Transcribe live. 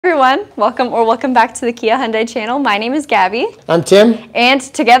Everyone, welcome back to the Kia Hyundai channel. My name is Gabby. I'm Tim. And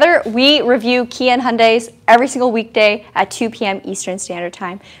together we review Kia and Hyundais every single weekday at 2 p.m. Eastern Standard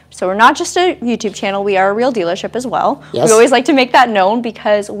Time. So we're not just a YouTube channel, we are a real dealership as well. Yes. We always like to make that known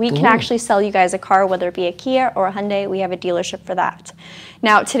because we can actually sell you guys a car, whether it be a Kia or a Hyundai. We have a dealership for that.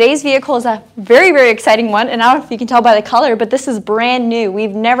 Now, today's vehicle is a very, very exciting one, and I don't know if you can tell by the color, but this is brand new.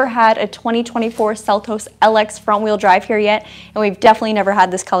 We've never had a 2024 Seltos LX front-wheel drive here yet, and we've definitely never had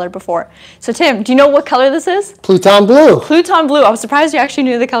this color before. So, Tim, do you know what color this is? Pluton Blue. Pluton Blue. I was surprised you actually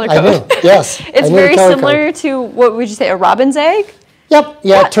knew the color code. I do, yes. It's very similar to, what would you say, a robin's egg? Yep,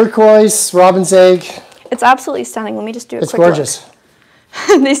 yeah, turquoise, robin's egg. It's absolutely stunning. Let me just do a quick look. It's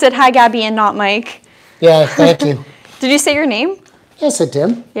gorgeous. They said, hi, Gabby, and not Mike. Yeah, thank you. Did you say your name? Yes, I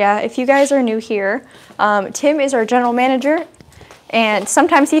did. Yeah, if you guys are new here, Tim is our general manager, and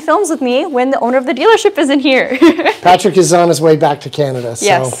sometimes he films with me when the owner of the dealership isn't here. Patrick is on his way back to Canada, so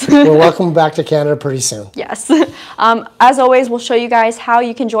yes. we're welcome back to Canada pretty soon. Yes. As always, we'll show you guys how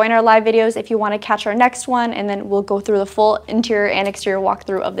you can join our live videos if you want to catch our next one, and then we'll go through the full interior and exterior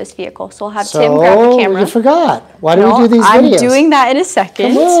walkthrough of this vehicle. So we'll have Tim grab the camera. You forgot. Why do we do these videos? I'm doing that in a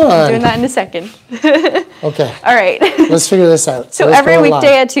second. Come on. I'm doing that in a second. Okay. All right. Let's figure this out. So every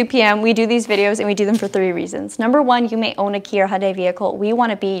weekday at 2 p.m. we do these videos, and we do them for 3 reasons. Number one, you may own a Kia or Hyundai vehicle. We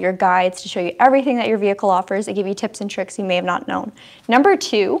want to be your guides to show you everything that your vehicle offers and give you tips and tricks you may have not known. Number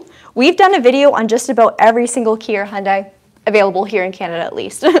two, we've done a video on just about every single Kia or Hyundai available here in Canada, at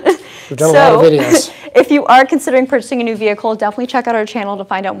least. We've done a lot of videos. If you are considering purchasing a new vehicle, definitely check out our channel to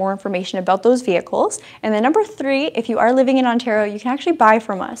find out more information about those vehicles. And then number three, if you are living in Ontario, you can actually buy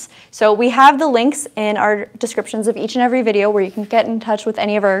from us. So we have the links in our descriptions of each and every video where you can get in touch with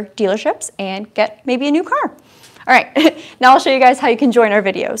any of our dealerships and get maybe a new car. All right, now I'll show you guys how you can join our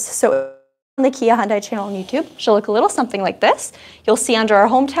videos. So on the Kia Hyundai channel on YouTube, she'll look a little something like this. You'll see under our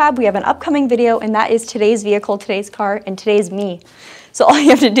home tab, we have an upcoming video, and that is today's vehicle, today's car, and today's me. So all you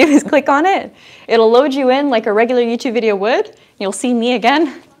have to do is click on it. It'll load you in like a regular YouTube video would. You'll see me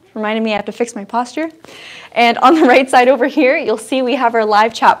again, reminding me I have to fix my posture. And on the right side over here, you'll see we have our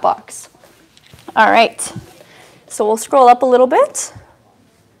live chat box. All right, so we'll scroll up a little bit.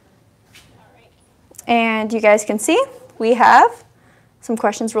 And you guys can see we have some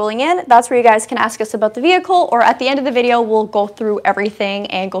questions rolling in. That's where you guys can ask us about the vehicle, or at the end of the video, we'll go through everything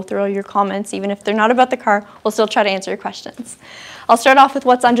and go through all your comments. Even if they're not about the car, we'll still try to answer your questions. I'll start off with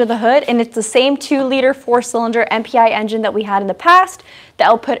what's under the hood, and it's the same 2-liter 4-cylinder MPI engine that we had in the past. The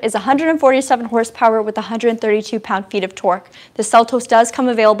output is 147 horsepower with 132 pound-feet of torque. The Seltos does come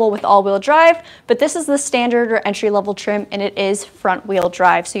available with all-wheel drive, but this is the standard or entry-level trim, and it is front-wheel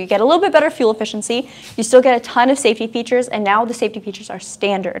drive. So you get a little bit better fuel efficiency. You still get a ton of safety features, and now the safety features are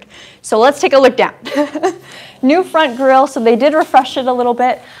standard. So let's take a look down. New front grille, so they did refresh it a little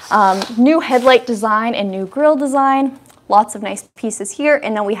bit. New headlight design and new grille design. Lots of nice pieces here,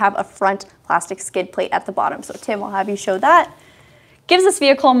 and then we have a front plastic skid plate at the bottom. So Tim, I'll have you show that. Gives this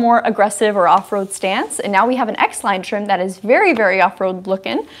vehicle a more aggressive or off-road stance, and now we have an X-Line trim that is very, very off-road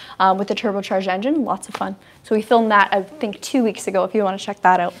looking with the turbocharged engine. Lots of fun. So we filmed that, I think, 2 weeks ago if you want to check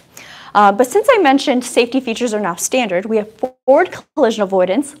that out. But since I mentioned safety features are now standard, we have forward collision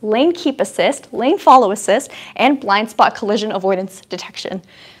avoidance, lane keep assist, lane follow assist, and blind spot collision avoidance detection.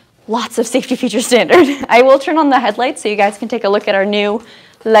 Lots of safety features standard. I will turn on the headlights so you guys can take a look at our new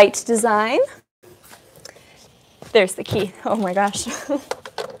light design. There's the key. Oh my gosh.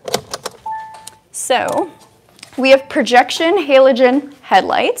 So we have projection halogen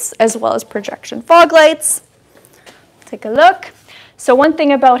headlights as well as projection fog lights. Take a look. So one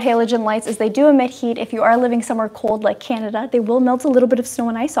thing about halogen lights is they do emit heat. If you are living somewhere cold like Canada, they will melt a little bit of snow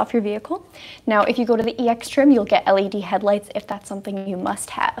and ice off your vehicle. Now, if you go to the EX trim, you'll get LED headlights if that's something you must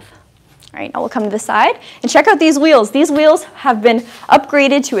have. All right, now we'll come to the side and check out these wheels. These wheels have been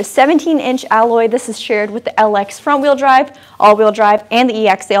upgraded to a 17-inch alloy. This is shared with the LX front-wheel drive, all-wheel drive, and the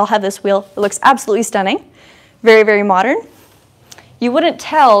EX. They all have this wheel. It looks absolutely stunning. Very, very modern. You wouldn't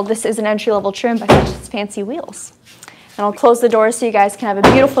tell this is an entry-level trim by such fancy wheels. And I'll close the doors so you guys can have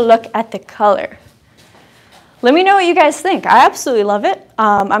a beautiful look at the color. Let me know what you guys think. I absolutely love it.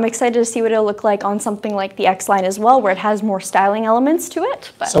 I'm excited to see what it'll look like on something like the X-Line as well, where it has more styling elements to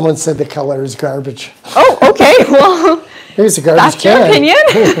it. But someone said the color is garbage. Oh, okay. Well, it's a garbage that's your opinion.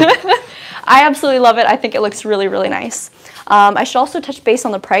 I absolutely love it. I think it looks really, really nice. I should also touch base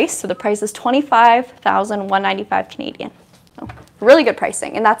on the price. So the price is $25,195 Canadian. So really good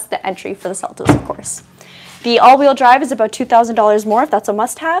pricing, and that's the entry for the Seltos, of course. The all-wheel drive is about $2,000 more if that's a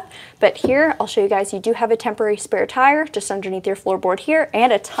must-have, but here I'll show you guys, you do have a temporary spare tire just underneath your floorboard here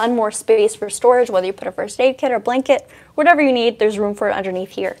and a ton more space for storage, whether you put a first aid kit or blanket, whatever you need, there's room for it underneath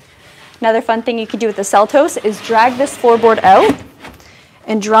here. Another fun thing you can do with the Seltos is drag this floorboard out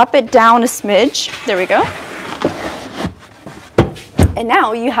and drop it down a smidge. There we go. And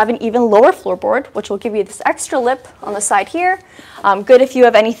now you have an even lower floorboard, which will give you this extra lip on the side here. Good if you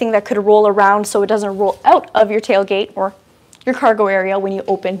have anything that could roll around so it doesn't roll out of your tailgate or your cargo area when you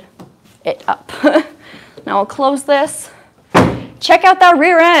open it up. Now I'll close this. Check out that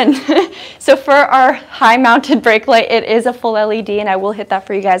rear end. So for our high mounted brake light, it is a full LED, and I will hit that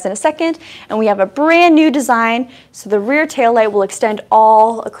for you guys in a second. And we have a brand new design. So the rear tail light will extend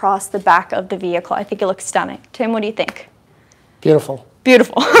all across the back of the vehicle. I think it looks stunning. Tim, what do you think? Beautiful.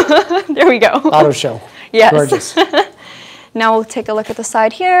 Beautiful. There we go. Auto show. Yes. Gorgeous. Now we'll take a look at the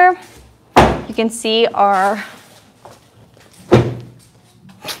side here. You can see our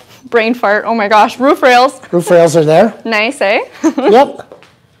brain fart. Oh my gosh, roof rails. Roof rails are there. Nice, eh? Yep.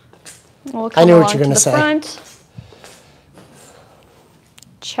 We'll I knew what you were going to say. Front.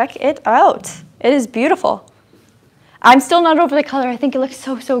 Check it out. It is beautiful. I'm still not over the color. I think it looks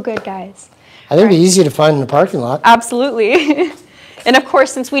so, so good, guys. I think it'd be easy to find in the parking lot. Absolutely. And of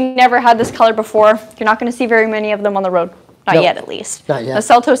course, since we never had this color before, you're not going to see very many of them on the road. Not yet, at least. Not yet. The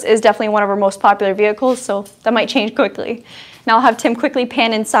Seltos is definitely one of our most popular vehicles, so that might change quickly. Now I'll have Tim quickly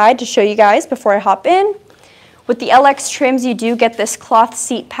pan inside to show you guys before I hop in. With the LX trims, you do get this cloth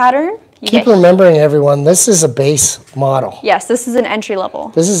seat pattern. Keep remembering, everyone, this is a base model. Yes, this is an entry level.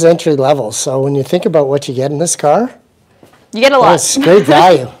 This is entry level, so when you think about what you get in this car, you get a lot. It's great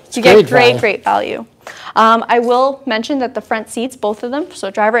value. You get great value. I will mention that the front seats, both of them,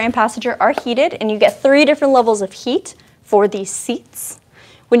 so driver and passenger, are heated, and you get 3 different levels of heat for these seats.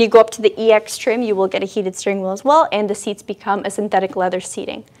 When you go up to the EX trim, you will get a heated steering wheel as well, and the seats become a synthetic leather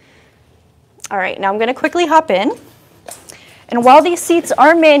seating. All right, now I'm going to quickly hop in. And while these seats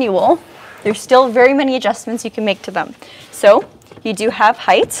are manual, there's still very many adjustments you can make to them. So you do have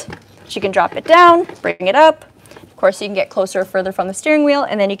height, so you can drop it down, bring it up. Of course, you can get closer or further from the steering wheel,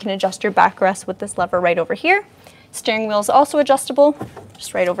 and then you can adjust your backrest with this lever right over here. Steering wheel is also adjustable,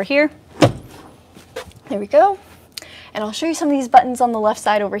 just right over here. There we go. And I'll show you some of these buttons on the left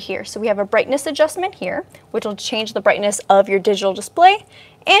side over here. So we have a brightness adjustment here, which will change the brightness of your digital display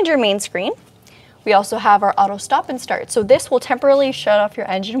and your main screen. We also have our auto stop and start. So this will temporarily shut off your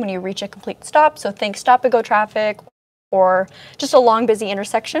engine when you reach a complete stop. So think stop and go traffic or just a long busy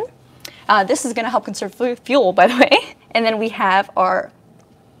intersection. This is going to help conserve fuel, by the way. And then we have our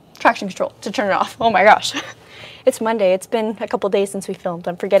traction control to turn it off. Oh my gosh. It's Monday. It's been a couple days since we filmed.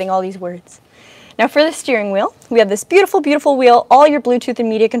 I'm forgetting all these words. Now for the steering wheel, we have this beautiful, beautiful wheel, all your Bluetooth and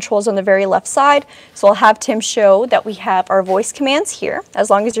media controls on the very left side. So I'll have Tim show that we have our voice commands here. As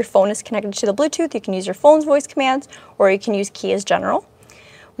long as your phone is connected to the Bluetooth, you can use your phone's voice commands, or you can use Kia's general.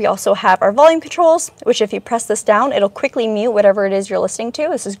 We also have our volume controls, which if you press this down, it'll quickly mute whatever it is you're listening to.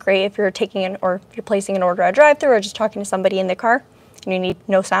 This is great if you're taking in or if you're placing an order at a drive-thru or just talking to somebody in the car and you need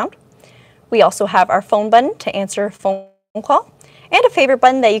no sound. We also have our phone button to answer a phone call, and a favorite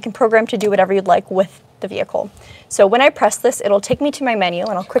button that you can program to do whatever you'd like with the vehicle. So when I press this, it'll take me to my menu,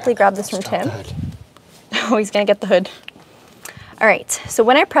 and I'll quickly grab this from Tim. Oh, he's gonna get the hood. All right, so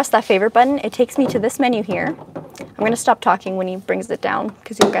when I press that favorite button, it takes me to this menu here. I'm gonna stop talking when he brings it down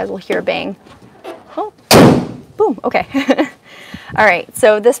because you guys will hear a bang. Oh, boom, okay. All right,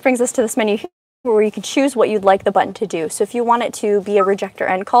 so this brings us to this menu here where you can choose what you'd like the button to do. So if you want it to be a reject or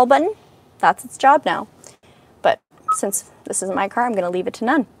end call button, that's its job now. But since this isn't my car, I'm going to leave it to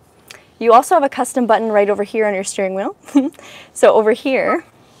none. You also have a custom button right over here on your steering wheel. So over here,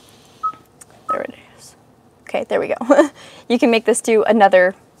 there it is. Okay, there we go. You can make this do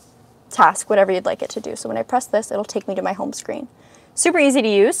another task, whatever you'd like it to do. So when I press this, it'll take me to my home screen. Super easy to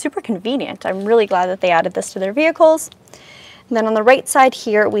use, super convenient. I'm really glad that they added this to their vehicles. And then on the right side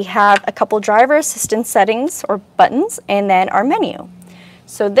here, we have a couple driver assistance settings or buttons, and then our menu.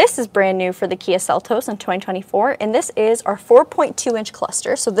 So this is brand new for the Kia Seltos in 2024, and this is our 4.2-inch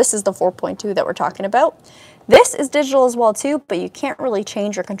cluster. So this is the 4.2 that we're talking about. This is digital as well too, but you can't really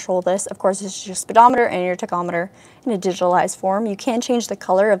change or control this. Of course, it's your speedometer and your tachometer in a digitalized form. You can change the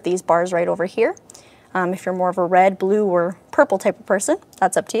color of these bars right over here. If you're more of a red, blue, or purple type of person,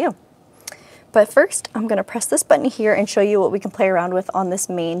 that's up to you. But first, I'm going to press this button here and show you what we can play around with on this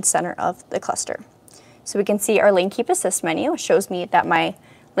main center of the cluster. So we can see our lane keep assist menu. It shows me that my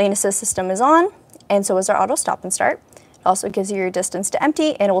lane assist system is on, and so is our auto stop and start. It also gives you your distance to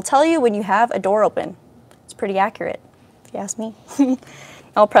empty, and it will tell you when you have a door open. It's pretty accurate, if you ask me.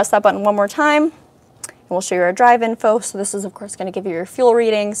 I'll press that button one more time. we'll show you our drive info. So this is of course going to give you your fuel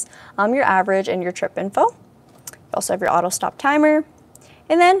readings, your average, and your trip info. You also have your auto stop timer,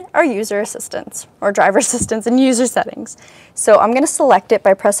 and then our user assistance, or driver assistance and user settings. So I'm going to select it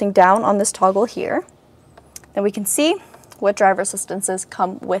by pressing down on this toggle here. Then we can see what driver assistances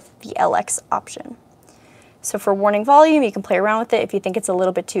come with the LX option. So for warning volume, you can play around with it. If you think it's a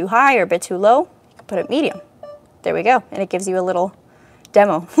little bit too high or a bit too low, you can put it medium. There we go, and it gives you a little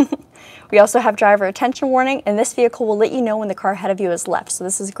demo. We also have driver attention warning, and this vehicle will let you know when the car ahead of you is left. So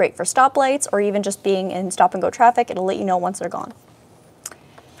this is great for stoplights or even just being in stop and go traffic. It'll let you know once they're gone.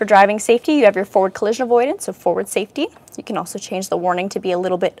 For driving safety, you have your forward collision avoidance, so forward safety. You can also change the warning to be a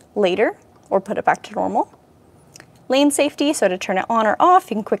little bit later or put it back to normal. Lane safety, so to turn it on or off,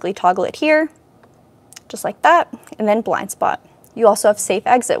 you can quickly toggle it here, just like that, and then blind spot. You also have safe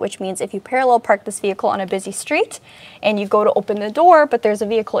exit, which means if you parallel park this vehicle on a busy street and you go to open the door, but there's a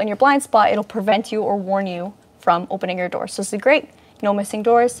vehicle in your blind spot, it'll prevent you or warn you from opening your door. So this is great, no missing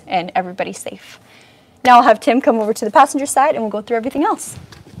doors, and everybody's safe. Now I'll have Tim come over to the passenger side and we'll go through everything else.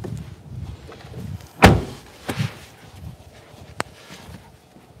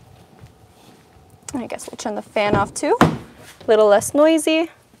 I guess we'll turn the fan off too, a little less noisy.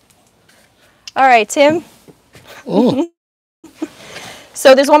 All right, Tim.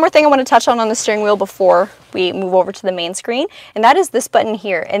 So there's one more thing I want to touch on the steering wheel before we move over to the main screen, and that is this button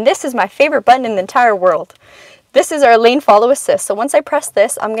here. And this is my favorite button in the entire world. This is our lane follow assist. So once I press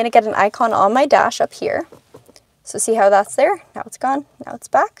this, I'm going to get an icon on my dash up here. So see how that's there? Now it's gone, now it's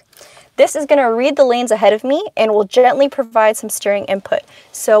back. This is going to read the lanes ahead of me and will gently provide some steering input.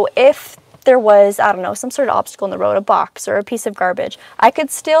 So if there was, I don't know, some sort of obstacle in the road, a box or a piece of garbage, I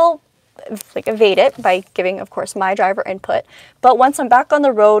could still evade it by giving, of course, my driver input. But once I'm back on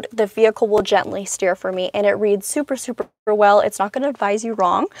the road, the vehicle will gently steer for me, and it reads super, super well. It's not going to advise you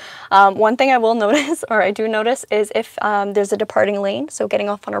wrong. One thing I will notice, or I do notice, is if there's a departing lane, so getting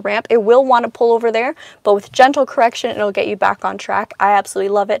off on a ramp, it will want to pull over there, but with gentle correction, it'll get you back on track. I absolutely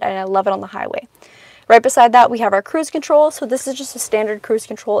love it, and I love it on the highway. Right beside that, we have our cruise control. So this is just a standard cruise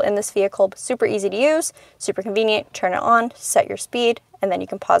control in this vehicle, but super easy to use, super convenient. Turn it on, set your speed, and then you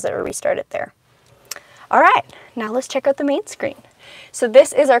can pause it or restart it there. All right, now let's check out the main screen. So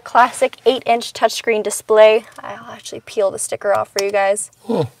this is our classic 8-inch touchscreen display. I'll actually peel the sticker off for you guys.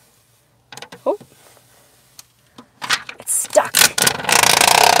 Oh, it's stuck.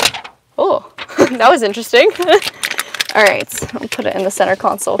 Oh, that was interesting. All right, I'll put it in the center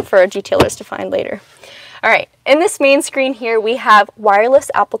console for our detailers to find later. All right, in this main screen here, we have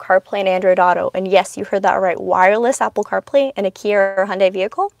wireless Apple CarPlay and Android Auto. And yes, you heard that right, wireless Apple CarPlay in a Kia or Hyundai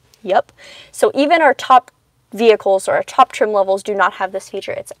vehicle. Yep. So even our top vehicles or our top trim levels do not have this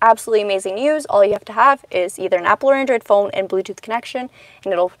feature. It's absolutely amazing to use. All you have to have is either an Apple or Android phone and Bluetooth connection,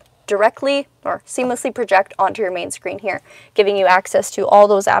 and it'll directly or seamlessly project onto your main screen here, giving you access to all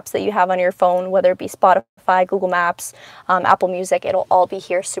those apps that you have on your phone, whether it be Spotify, Google Maps, Apple Music. It'll all be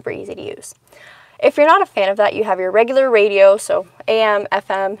here, super easy to use. If you're not a fan of that, you have your regular radio, so AM,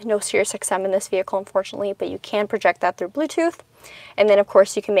 FM, no Sirius XM in this vehicle, unfortunately, but you can project that through Bluetooth. And then, of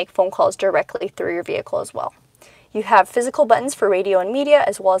course, you can make phone calls directly through your vehicle as well. You have physical buttons for radio and media,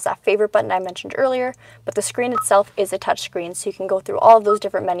 as well as that favorite button I mentioned earlier, but the screen itself is a touch screen, so you can go through all of those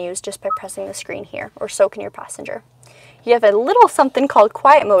different menus just by pressing the screen here, or so can your passenger. You have a little something called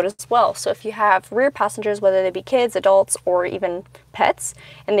quiet mode as well. So if you have rear passengers, whether they be kids, adults, or even pets,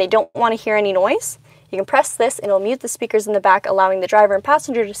 and they don't want to hear any noise, you can press this and it'll mute the speakers in the back, allowing the driver and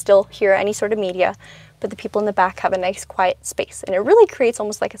passenger to still hear any sort of media, but the people in the back have a nice quiet space. And it really creates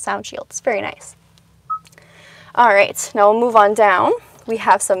almost like a sound shield. It's very nice. All right, now we'll move on down. We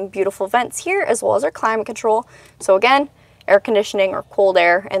have some beautiful vents here, as well as our climate control. So again, air conditioning or cold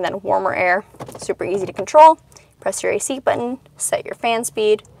air, and then warmer air. Super easy to control. Press your AC button, set your fan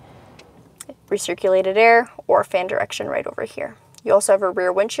speed, recirculated air, or fan direction right over here. You also have a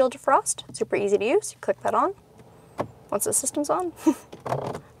rear windshield defrost, super easy to use. You click that on. Once the system's on,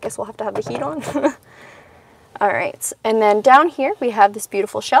 guess we'll have to have the heat on. All right, and then down here we have this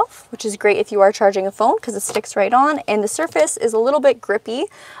beautiful shelf, which is great if you are charging a phone because it sticks right on, and the surface is a little bit grippy,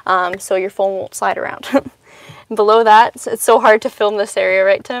 so your phone won't slide around. Below that, it's so hard to film this area,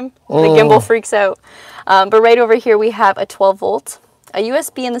 right, Tim? The gimbal freaks out. But right over here we have a 12 volt, a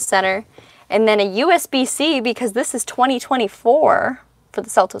USB in the center, and then a USB-C, because this is 2024, for the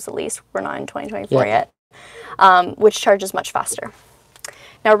Seltos at least, we're not in 2024 yet, which charges much faster.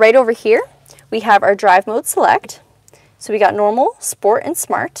 Now right over here, we have our drive mode select. So we got normal, sport, and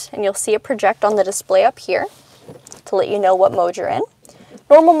smart, and you'll see it project on the display up here to let you know what mode you're in.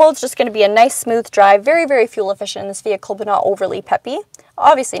 Normal mode's just going to be a nice smooth drive, very, very fuel efficient in this vehicle, but not overly peppy.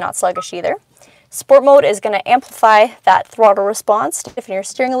 Obviously not sluggish either. Sport mode is going to amplify that throttle response, stiffen your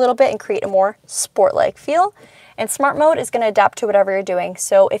steering a little bit and create a more sport-like feel. And smart mode is going to adapt to whatever you're doing.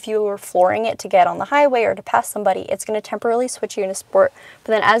 So if you were flooring it to get on the highway or to pass somebody, it's going to temporarily switch you into sport.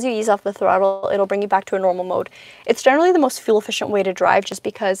 But then as you ease off the throttle, it'll bring you back to a normal mode. It's generally the most fuel efficient way to drive just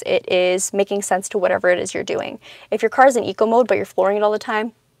because it is making sense to whatever it is you're doing. If your car is in eco mode but you're flooring it all the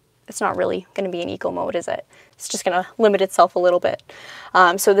time, it's not really going to be in eco mode, is it? It's just going to limit itself a little bit.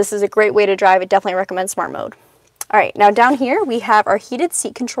 So this is a great way to drive. I definitely recommend smart mode. All right, now down here we have our heated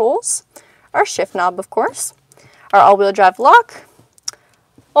seat controls, our shift knob, of course, our all-wheel drive lock.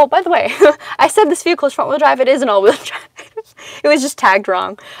 Oh, by the way, I said this vehicle is front-wheel drive. It is an all-wheel drive. It was just tagged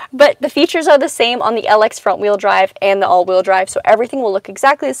wrong. But the features are the same on the LX front-wheel drive and the all-wheel drive, so everything will look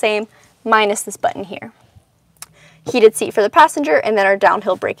exactly the same, minus this button here. Heated seat for the passenger, and then our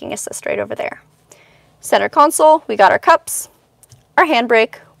downhill braking assist right over there. Center console, we got our cups, our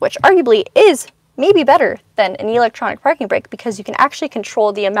handbrake, which arguably is maybe better than an electronic parking brake because you can actually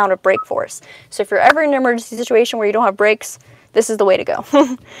control the amount of brake force. So if you're ever in an emergency situation where you don't have brakes, this is the way to go.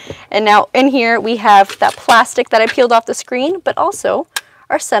 And now in here we have that plastic that I peeled off the screen, but also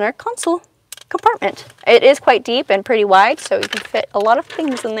our center console compartment. It is quite deep and pretty wide, so you can fit a lot of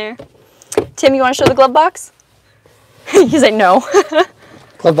things in there. Tim, you want to show the glove box? He's like, no.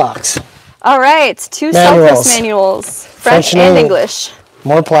 Glove box. All right, two Seltos manuals, French and English.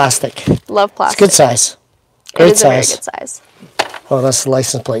 More plastic. Love plastic. It's good size. Great size. It is a very good size. Oh, that's the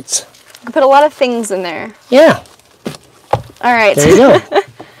license plates. You can put a lot of things in there. Yeah. All right. There you go.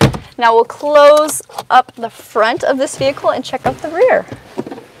 Now we'll close up the front of this vehicle and check out the rear.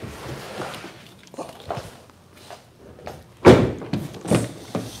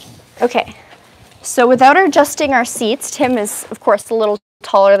 Okay. So without adjusting our seats, Tim is, of course, a little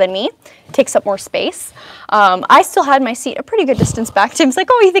taller than me, takes up more space. I still had my seat a pretty good distance back. Tim's like,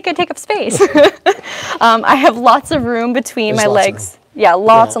 oh, you think I take up space? I have lots of room between my legs. Yeah,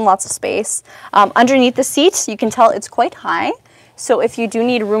 lots and lots of space. Underneath the seat, you can tell it's quite high. So if you do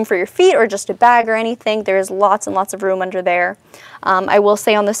need room for your feet or just a bag or anything, there is lots and lots of room under there. I will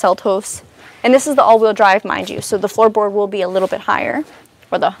say on the Seltos, and this is the all-wheel drive, mind you, so the floorboard will be a little bit higher,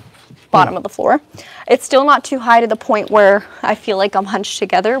 or the bottom of the floor. It's still not too high to the point where I feel like I'm hunched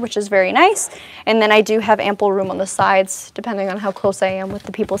together, which is very nice. And then I do have ample room on the sides, depending on how close I am with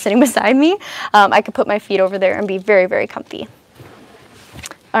the people sitting beside me. I could put my feet over there and be very, very comfy.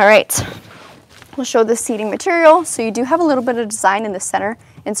 All right, we'll show the seating material. So you do have a little bit of design in the center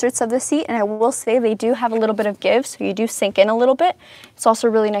inserts of the seat, and I will say they do have a little bit of give, so you do sink in a little bit. It's also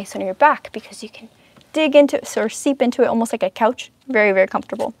really nice on your back because you can dig into it, sort of seep into it almost like a couch. Very, very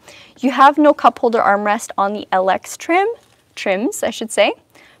comfortable. You have no cup holder armrest on the LX trims, I should say,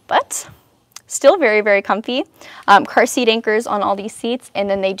 but still very, very comfy. Car seat anchors on all these seats, and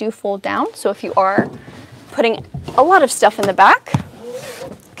then they do fold down. So if you are putting a lot of stuff in the back,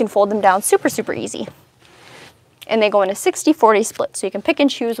 you can fold them down super, super easy. And they go in a 60-40 split, so you can pick and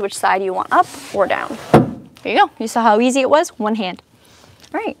choose which side you want up or down. There you go. You saw how easy it was? One hand.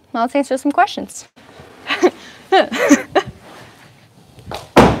 All right, now let's answer some questions.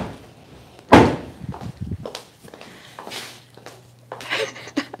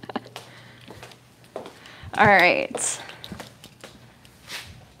 All right.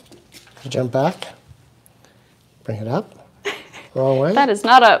 Jump back. Bring it up. Wrong way. That is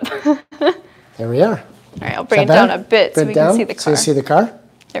not up. There we are. All right, I'll bring it down a bit so we can see the car. So you see the car?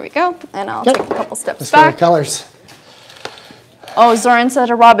 There we go. And I'll take a couple steps back. Let's go colors. Oh, Zoran said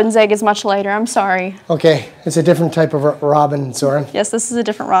a robin's egg is much lighter. I'm sorry. Okay, it's a different type of robin, Zoran. Yes, this is a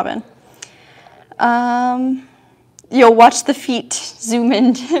different robin. Yo, watch the feet zoom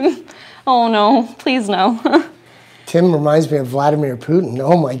in, Tim. Oh no, please no. Tim reminds me of Vladimir Putin.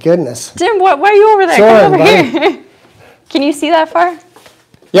 Oh my goodness. Tim, why are you over there? Zoran, come over here. Can you see that far?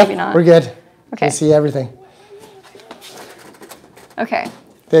 Yep, Maybe not. We're good. Okay. Can see everything. Okay.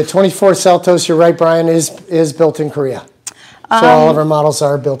 The 24 Seltos, you're right, Brian, is built in Korea. So all of our models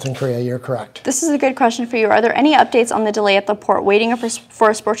are built in Korea, you're correct. This is a good question for you. Are there any updates on the delay at the port, waiting for a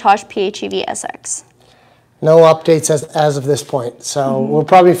Sportage PHEV SX? No updates as of this point. So we'll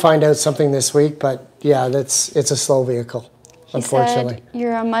probably find out something this week, but yeah, it's a slow vehicle, unfortunately. He said,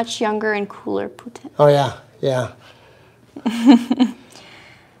 you're a much younger and cooler Putin. Oh yeah, yeah.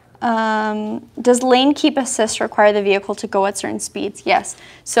 Does lane keep assist require the vehicle to go at certain speeds? Yes.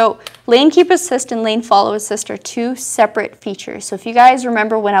 So lane keep assist and lane follow assist are two separate features. So if you guys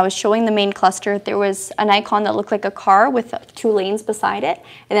remember when I was showing the main cluster, there was an icon that looked like a car with 2 lanes beside it,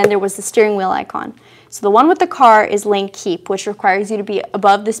 and then there was the steering wheel icon. So the one with the car is lane keep, which requires you to be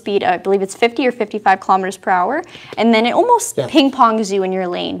above the speed, I believe it's 50 or 55 kilometers per hour. And then it almost ping pongs you in your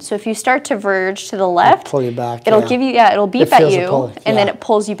lane. So if you start to verge to the left, pull you back, it'll give you, it'll beep at you, and then it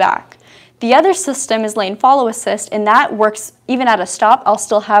pulls you back. The other system is lane follow assist, and that works even at a stop. I'll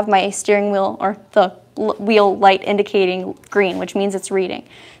still have my steering wheel or the wheel light indicating green, which means it's reading.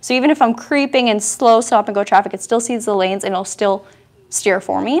 So even if I'm creeping in slow stop and go traffic, it still sees the lanes and it'll still steer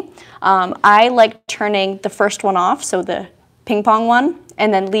for me. I like turning the first one off, so the ping pong one,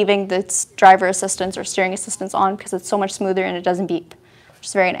 and then leaving the driver assistance or steering assistance on because it's so much smoother and it doesn't beep, which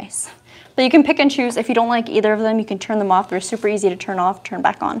is very nice. But you can pick and choose. If you don't like either of them, you can turn them off. They're super easy to turn off, turn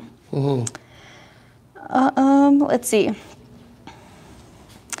back on. Let's see.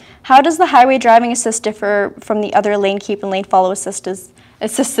 How does the highway driving assist differ from the other lane keep and lane follow assist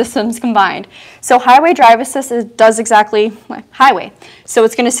systems combined? So highway drive assist does exactly like highway. So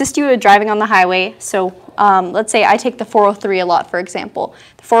it's going to assist you with driving on the highway. So let's say I take the 403 a lot, for example.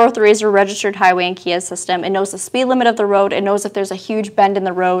 The 403 is a registered highway in Kia's system. It knows the speed limit of the road. It knows if there's a huge bend in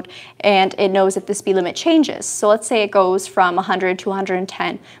the road, and it knows if the speed limit changes. So let's say it goes from 100 to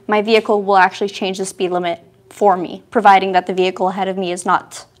 110. My vehicle will actually change the speed limit for me, providing that the vehicle ahead of me is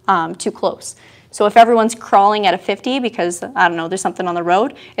not too close. So if everyone's crawling at a 50 because, I don't know, there's something on the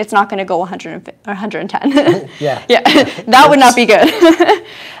road, it's not going to go 110. Yeah. That would not be good.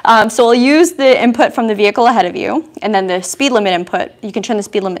 So we'll use the input from the vehicle ahead of you, and then the speed limit input. You can turn the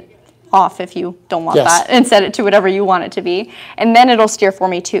speed limit off if you don't want that and set it to whatever you want it to be. And then it'll steer for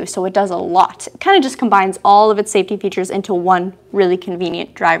me too, so it does a lot. It kind of just combines all of its safety features into one really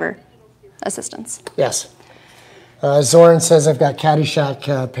convenient driver assistance. Yes. Zoran says I've got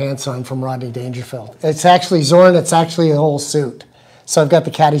Caddyshack pants on from Rodney Dangerfield. It's actually, Zoran, it's actually a whole suit. So I've got the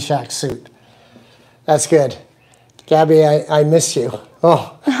Caddyshack suit. That's good. Gabi, I miss you.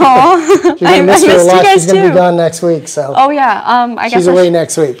 Oh, you're going to miss her a lot. She's going to be gone next week. So. Oh, yeah. I guess she's away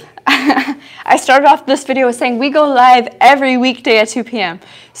next week. I started off this video with saying we go live every weekday at 2 p.m.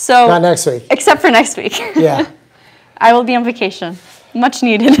 So not next week. Except for next week. Yeah. I will be on vacation. Much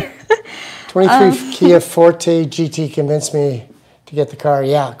needed. 23 Kia Forte GT convinced me to get the car.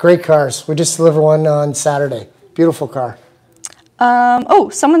 Yeah, great cars. We just delivered one on Saturday. Beautiful car. Oh,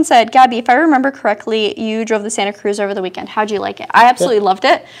 someone said, Gabi, if I remember correctly, you drove the Santa Cruz over the weekend. How'd you like it? I absolutely loved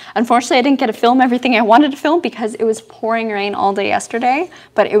it. Unfortunately, I didn't get to film everything I wanted to film because it was pouring rain all day yesterday,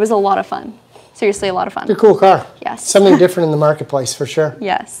 but it was a lot of fun. Seriously, a lot of fun. It's a cool car. Yes. Something different in the marketplace, for sure.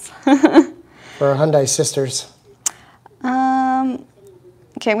 Yes. For our Hyundai sisters.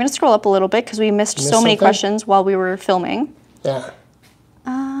 Okay, I'm going to scroll up a little bit because we missed so many questions while we were filming. Yeah.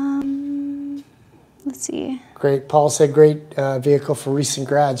 Let's see. Great. Paul said great vehicle for recent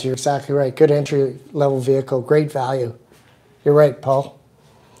grads. You're exactly right. Good entry-level vehicle. Great value. You're right, Paul.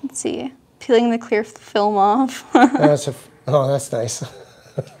 Let's see. Peeling the clear film off. Oh, that's nice.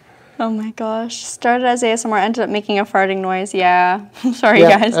 Oh my gosh. Started as ASMR, ended up making a farting noise. Yeah. Sorry,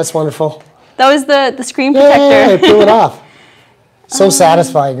 guys. That's wonderful. That was the screen protector. Yeah, peel it off. So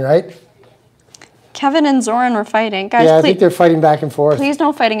satisfying, right? Kevin and Zoran were fighting. Guys, yeah, I think they're fighting back and forth. Please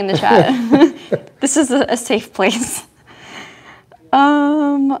no fighting in the chat. This is a safe place.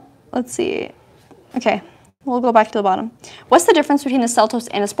 Let's see. Okay, we'll go back to the bottom. What's the difference between the Seltos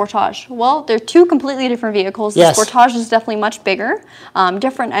and a Sportage? Well, they're two completely different vehicles. Yes. The Sportage is definitely much bigger.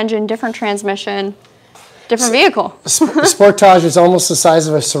 Different engine, different transmission, different vehicle. Sportage is almost the size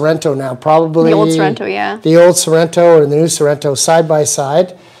of a Sorento now, probably. The old Sorento, yeah. The old Sorento and the new Sorento side by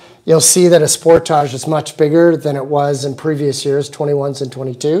side. You'll see that a Sportage is much bigger than it was in previous years, 21s and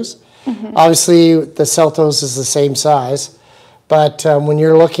 22s. Obviously, the Seltos is the same size, but when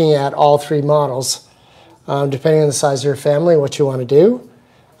you're looking at all three models, depending on the size of your family, what you want to do,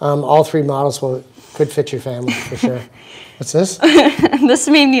 all three models could fit your family for sure. What's this? This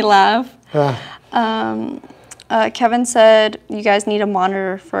made me laugh. Kevin said, you guys need a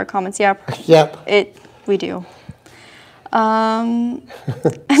monitor for our comments. Yeah, yep. We do. Imagine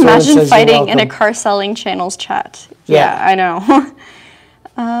fighting in a car selling channels chat. Yeah, I know.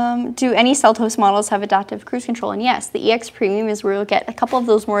 Do any Seltos models have adaptive cruise control? And yes, the EX Premium is where you'll get a couple of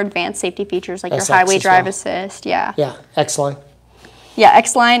those more advanced safety features like your highway drive assist. Yeah. Yeah, X-Line. Yeah,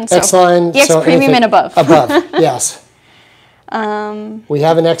 X-Line. So X-Line. EX Premium and above. Above, yes. We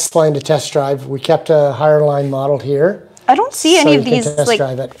have an X-Line to test drive. We kept a higher line model here. I don't see any of these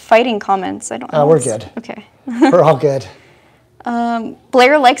like fighting comments. I don't know. We're good. Okay. We're all good.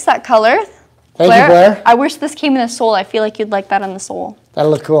 Blair likes that color. Thank you, Blair. I wish this came in the sole. I feel like you'd like that on the sole.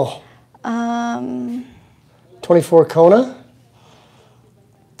 That'll look cool. 24 Kona.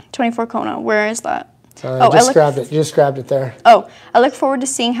 24 Kona. Where is that? I just grabbed it. You just grabbed it there. Oh, I look forward to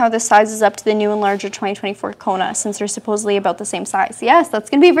seeing how this sizes up to the new and larger 2024 Kona, since they're supposedly about the same size. Yes, that's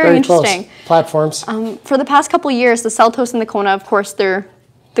going to be very interesting. Close. Platforms. For the past couple years, the Seltos and the Kona, of course, they're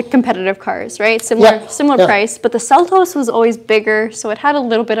the competitive cars, right? Similar price, but the Seltos was always bigger, so it had a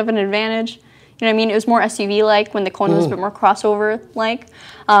little bit of an advantage. You know what I mean? It was more SUV-like when the Kona was a bit more crossover-like.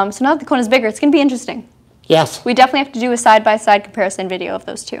 So now that the Kona's bigger, it's going to be interesting. Yes. We definitely have to do a side-by-side comparison video of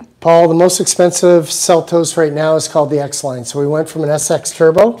those two. Paul, the most expensive Seltos right now is called the X-Line. So we went from an SX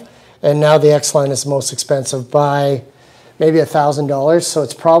Turbo, and now the X-Line is the most expensive by maybe $1,000. So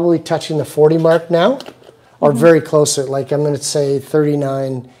it's probably touching the 40 mark now, or very close to it. Like I'm going to say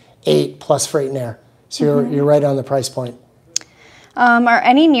 39.8 plus freight and air. So you're right on the price point. Are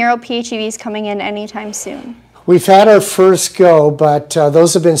any Nero PHEVs coming in anytime soon? We've had our first go, but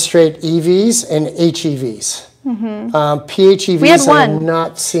those have been straight EVs and HEVs. PHEVs I have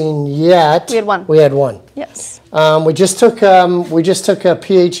not seen yet. We had one. We had one. Yes. We just took a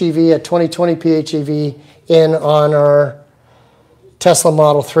PHEV, a 2020 PHEV, in on our Tesla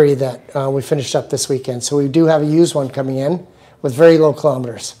Model 3 that we finished up this weekend. So we do have a used one coming in with very low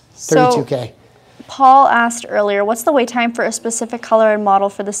kilometers, 32K. Paul asked earlier, what's the wait time for a specific color and model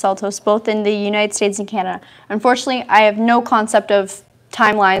for the Seltos, both in the United States and Canada? Unfortunately, I have no concept of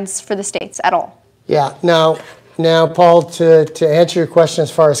timelines for the States at all. Yeah, now Paul, to answer your question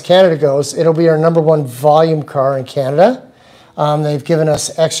as far as Canada goes, it'll be our #1 volume car in Canada. They've given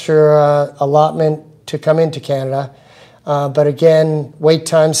us extra allotment to come into Canada. But again, wait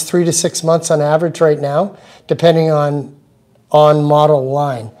times 3 to 6 months on average right now, depending on model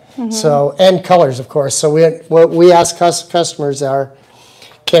line. So, and colors, of course. So what we ask customers are,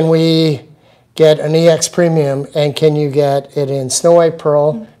 can we get an EX Premium, and can you get it in Snow White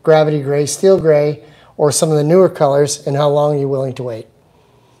Pearl, Gravity Gray, Steel Gray, or some of the newer colors, and how long are you willing to wait?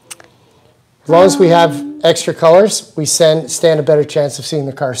 As long as we have extra colors, we stand a better chance of seeing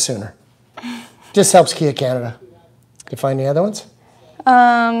the car sooner. Just helps Kia Canada. You find any other ones?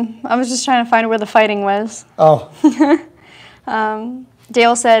 I was just trying to find where the fighting was. Oh.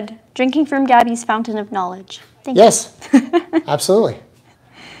 Dale said, drinking from Gabi's fountain of knowledge. Thank you. Yes, absolutely.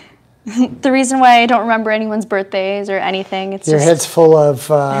 The reason why I don't remember anyone's birthdays or anything, it's Your just... head's full of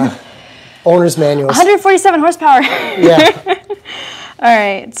owner's manuals. 147 horsepower. Yeah. All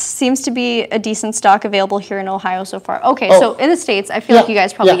right. Seems to be a decent stock available here in Ohio so far. Okay, so in the States, I feel like you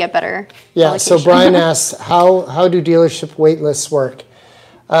guys probably get better allocation. So Brian asks, how do dealership wait lists work?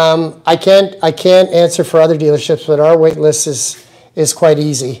 I can't answer for other dealerships, but our wait list is quite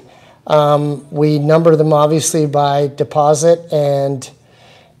easy. We number them obviously by deposit and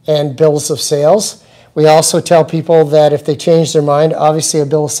bills of sales. We also tell people that if they change their mind, obviously a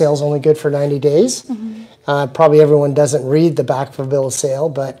bill of sale is only good for 90 days. Probably everyone doesn't read the back of a bill of sale,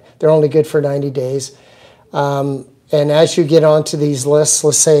 but they're only good for 90 days. And as you get onto these lists,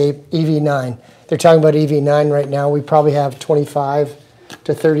 let's say EV9, they're talking about EV9 right now. We probably have 25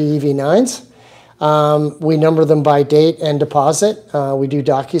 to 30 EV9s. We number them by date and deposit. We do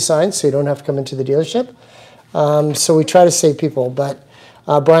DocuSign, so you don't have to come into the dealership. So we try to save people. But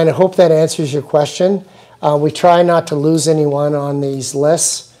Brian, I hope that answers your question. We try not to lose anyone on these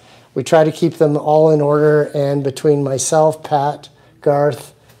lists. We try to keep them all in order, and between myself, Pat,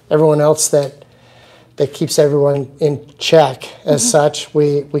 Garth, everyone else that keeps everyone in check as such,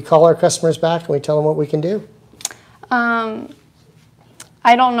 we call our customers back and we tell them what we can do.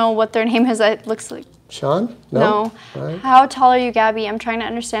 I don't know what their name is. It looks like... Sean? No. Right. How tall are you, Gabi? I'm trying to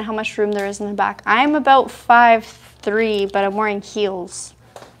understand how much room there is in the back. I'm about 5'3", but I'm wearing heels.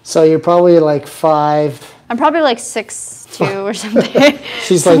 So you're probably like 5... I'm probably like 6'2" or something.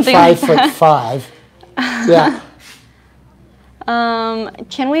 She's like 5'5". Yeah.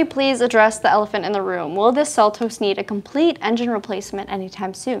 Can we please address the elephant in the room? Will this Seltos need a complete engine replacement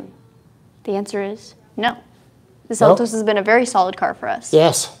anytime soon? The answer is no. The Seltos has been a very solid car for us.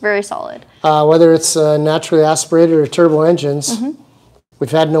 Yes. Very solid. Whether it's naturally aspirated or turbo engines,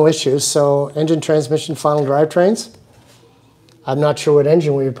 we've had no issues. So engine, transmission, final drivetrains, I'm not sure what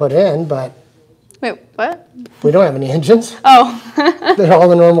engine we would put in, but... Wait, what? We don't have any engines. Oh. They're all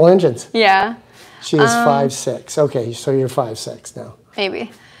the normal engines. Yeah. She is 5'6". Okay, so you're 5'6" now.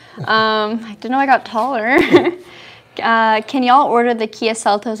 Maybe. I didn't know I got taller. Can y'all order the Kia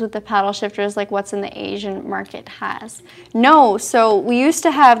Seltos with the paddle shifters like what's in the Asian market has? No, so we used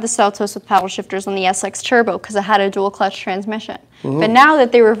to have the Seltos with paddle shifters on the SX Turbo because it had a dual clutch transmission. But now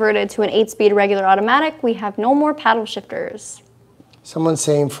that they reverted to an 8-speed regular automatic, we have no more paddle shifters. Someone's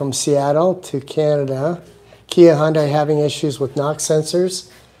saying from Seattle to Canada, Kia Hyundai having issues with NOx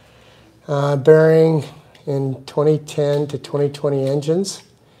sensors, bearing in 2010 to 2020 engines.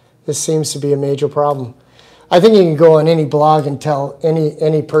 This seems to be a major problem. I think you can go on any blog and tell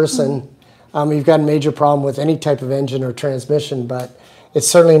any person you've got a major problem with any type of engine or transmission, but it's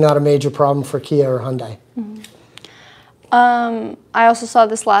certainly not a major problem for Kia or Hyundai. I also saw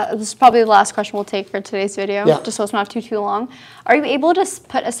this is probably the last question we'll take for today's video, just so it's not too long. Are you able to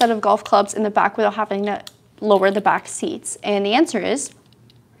put a set of golf clubs in the back without having to lower the back seats? And the answer is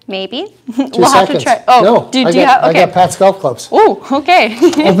maybe. We'll have to try. Oh, no, I got Pat's golf clubs. Oh, okay.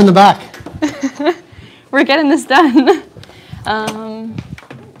 Open the back. We're getting this done. I'm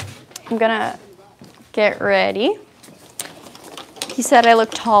gonna get ready. He said I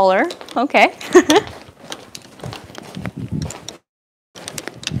look taller. Okay.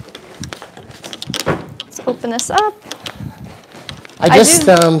 Open this up.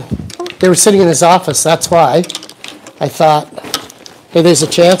 They were sitting in his office, that's why. I thought, hey, there's a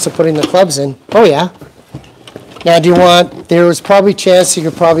chance of putting the clubs in. Oh yeah. Now there was probably a chance you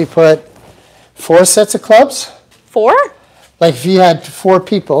could probably put 4 sets of clubs. 4? Like if you had 4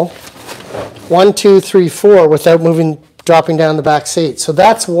 people, 1, 2, 3, 4, without dropping down the back seat. So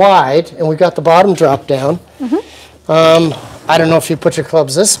that's wide, and we got the bottom drop down. I don't know if you put your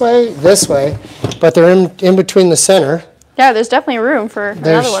clubs this way, but they're in between the center. Yeah, there's definitely room for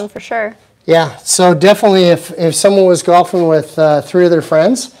another one for sure. Yeah, so definitely if someone was golfing with 3 of their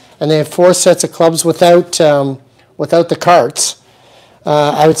friends and they have 4 sets of clubs without the carts,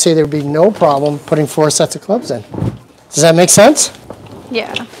 I would say there would be no problem putting 4 sets of clubs in. Does that make sense?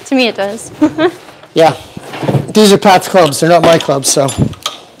 Yeah, to me it does. Yeah, these are Pat's clubs. They're not my clubs, so.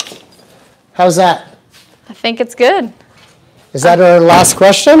 How's that? I think it's good. Is that our last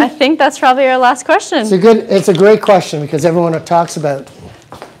question? I think that's probably our last question. It's a great question because everyone talks about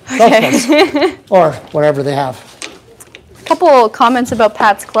golf clubs or whatever they have. A couple comments about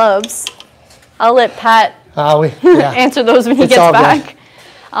Pat's clubs. I'll let Pat answer those when he gets back.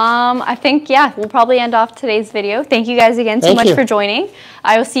 I think, we'll probably end off today's video. Thank you guys again so much for joining.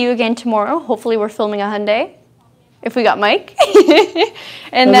 I will see you again tomorrow. Hopefully we're filming a Hyundai, if we got Mike.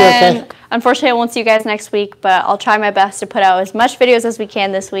 And then, unfortunately, I won't see you guys next week, but I'll try my best to put out as much videos as we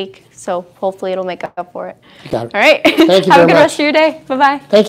can this week. So hopefully it'll make up for it. You got it. All right. Thank you Have a good rest of your day. Bye-bye. Thank you.